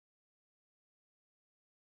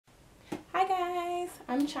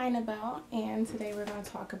I'm China Belle, and today we're going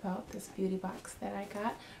to talk about this beauty box that I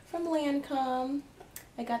got from Lancome.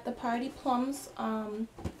 I got the Party Plums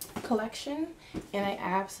collection, and I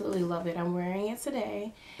absolutely love it. I'm wearing it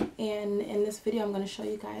today, and in this video I'm going to show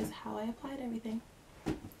you guys how I applied everything.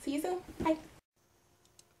 See you soon. Bye.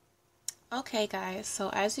 Okay guys, so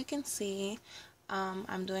as you can see,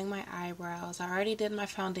 I'm doing my eyebrows. I already did my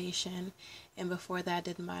foundation, and before that I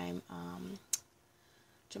did my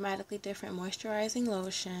Dramatically Different moisturizing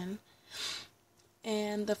lotion,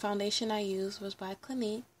 and the foundation I used was by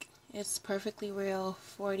Clinique. It's Perfectly Real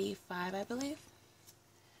 45, I believe,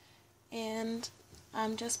 and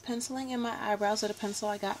I'm just penciling in my eyebrows with a pencil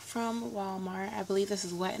I got from Walmart. I believe this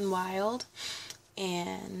is Wet n Wild,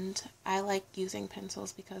 and I like using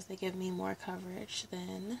pencils because they give me more coverage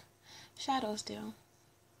than shadows do.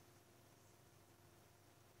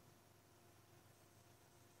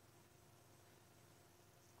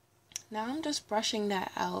 Now I'm just brushing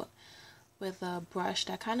that out with a brush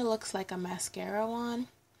that kind of looks like a mascara wand,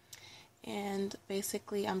 and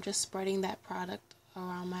basically I'm just spreading that product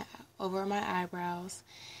around over my eyebrows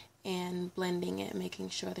and blending it, making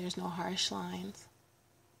sure there's no harsh lines.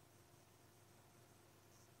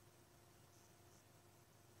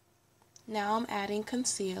 Now I'm adding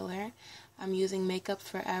concealer. I'm using Makeup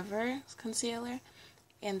Forever concealer,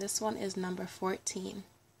 and this one is number 14.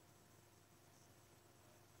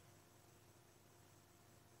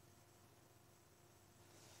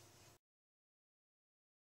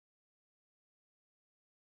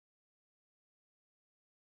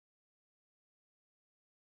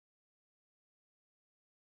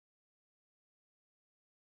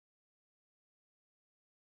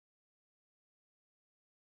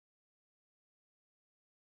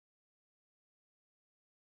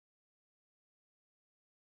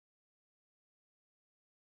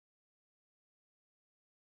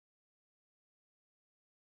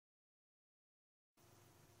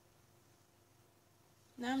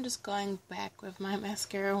 Now I'm just going back with my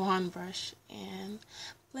mascara wand brush and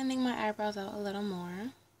blending my eyebrows out a little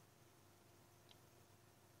more.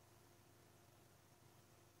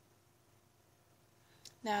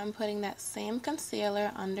 Now I'm putting that same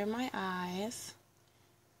concealer under my eyes.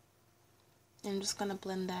 I'm just going to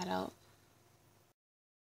blend that out.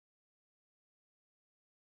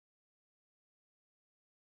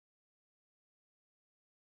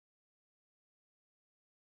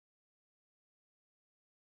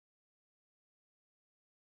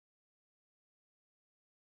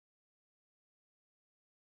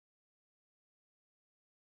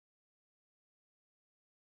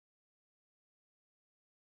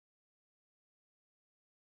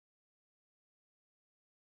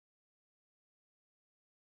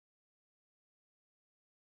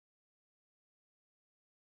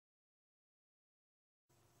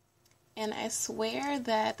 And I swear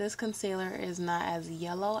that this concealer is not as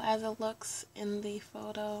yellow as it looks in the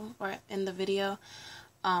photo or in the video.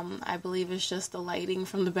 I believe it's just the lighting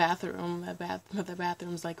from the bathroom. The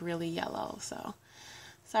bathroom's like really yellow, so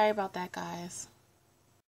sorry about that, guys.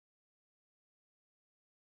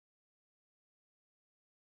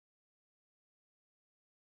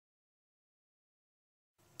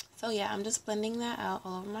 So yeah, I'm just blending that out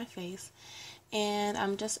all over my face, and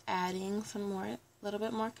I'm just adding some more, little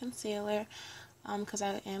bit more concealer, because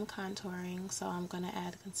I am contouring, so I'm gonna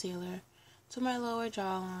add concealer to my lower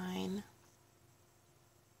jawline.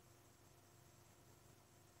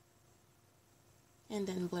 And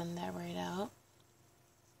then blend that right out.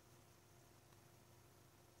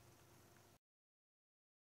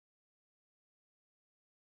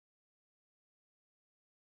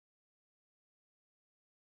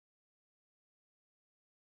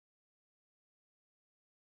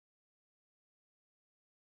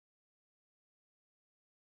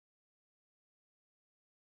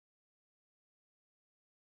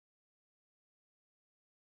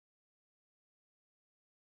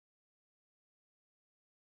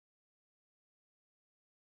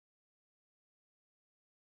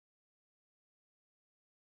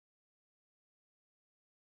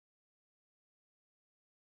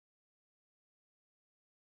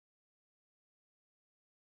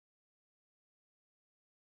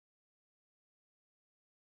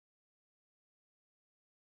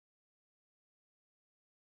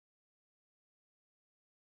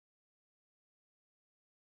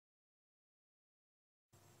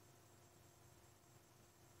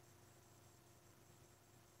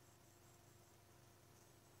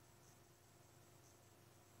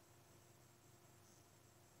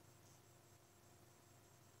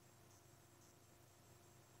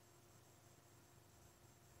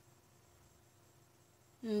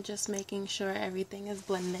 And just making sure everything is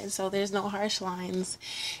blended so there's no harsh lines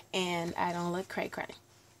and I don't look cray cray.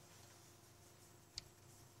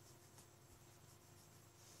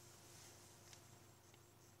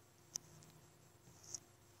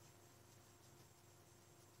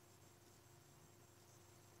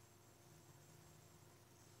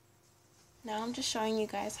 Now I'm just showing you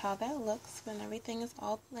guys how that looks when everything is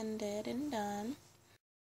all blended and done.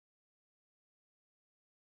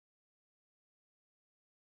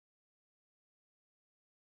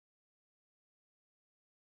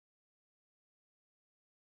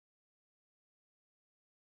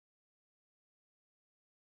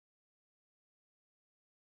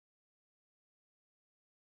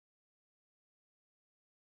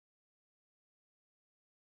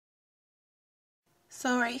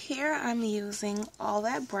 So right here I'm using All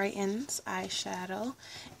That Brightens eyeshadow,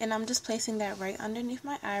 and I'm just placing that right underneath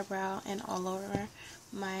my eyebrow and all over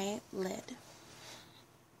my lid.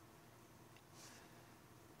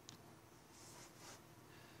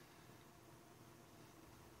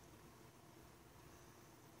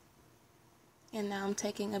 And now I'm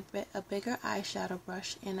taking a bigger eyeshadow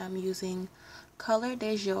brush and I'm using Color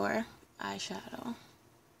de Jour eyeshadow.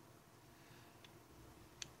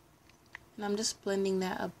 And I'm just blending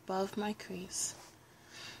that above my crease,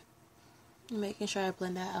 making sure I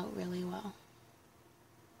blend that out really well.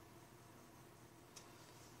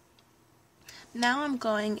 Now I'm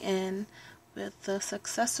going in with the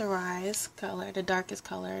Successorize color, the darkest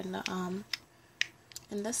color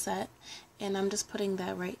in the set, and I'm just putting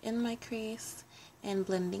that right in my crease and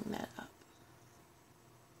blending that up.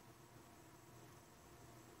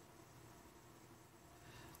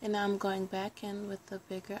 And now I'm going back in with the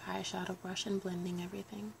bigger eyeshadow brush and blending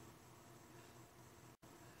everything.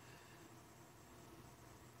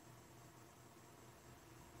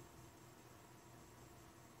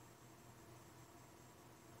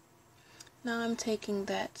 Now I'm taking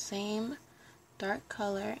that same dark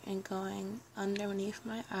color and going underneath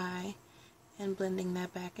my eye and blending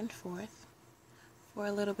that back and forth for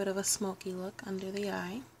a little bit of a smoky look under the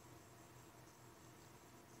eye.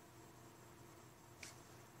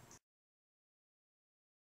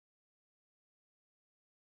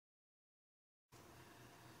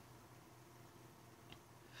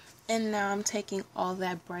 And now I'm taking All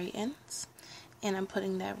That Brightens and I'm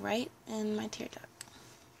putting that right in my tear duct.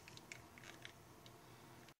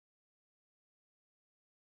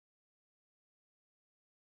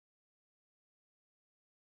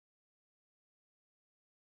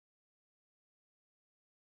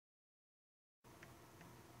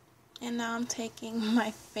 And now I'm taking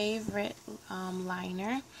my favorite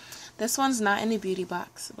liner. This one's not in the beauty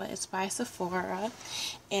box, but it's by Sephora,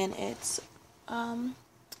 and it's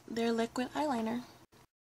their liquid eyeliner.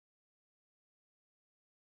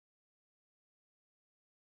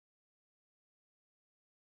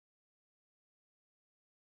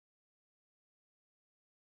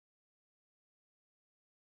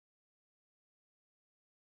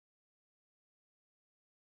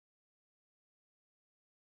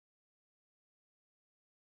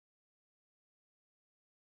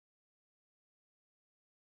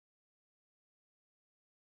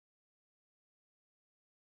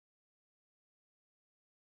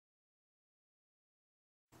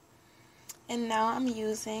 And now I'm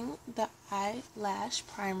using the eyelash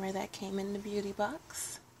primer that came in the beauty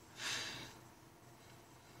box.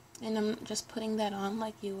 And I'm just putting that on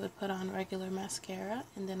like you would put on regular mascara.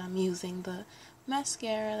 And then I'm using the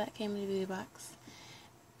mascara that came in the beauty box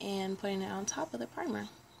and putting it on top of the primer.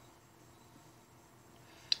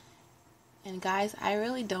 And guys, I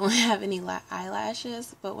really don't have any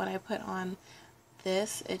eyelashes, but when I put on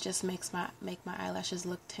this, it just makes my eyelashes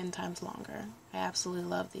look 10 times longer. I absolutely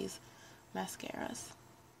love these mascaras.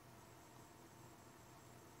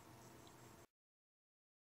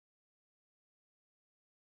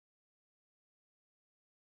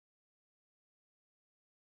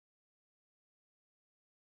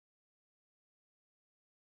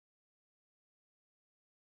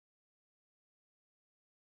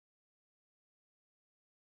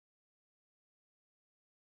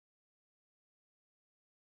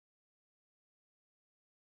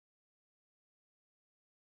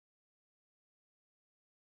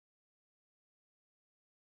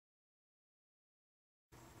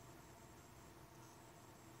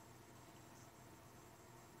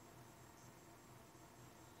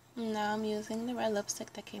 Now I'm using the red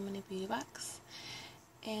lipstick that came in the beauty box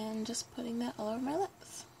and just putting that all over my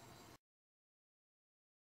lips.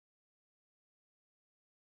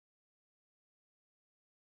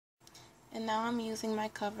 And now I'm using my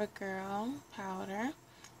CoverGirl powder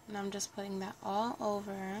and I'm just putting that all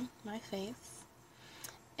over my face.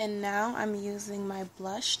 And now I'm using my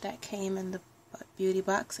blush that came in the beauty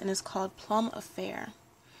box, and it's called Plum Affair.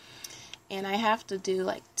 And I have to do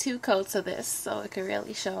like 2 coats of this so it can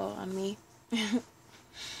really show on me.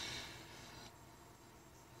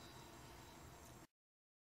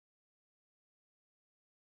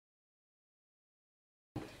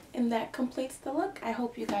 And that completes the look. I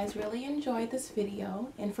hope you guys really enjoyed this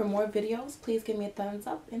video. And for more videos, please give me a thumbs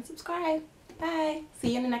up and subscribe. Bye.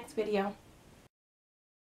 See you in the next video.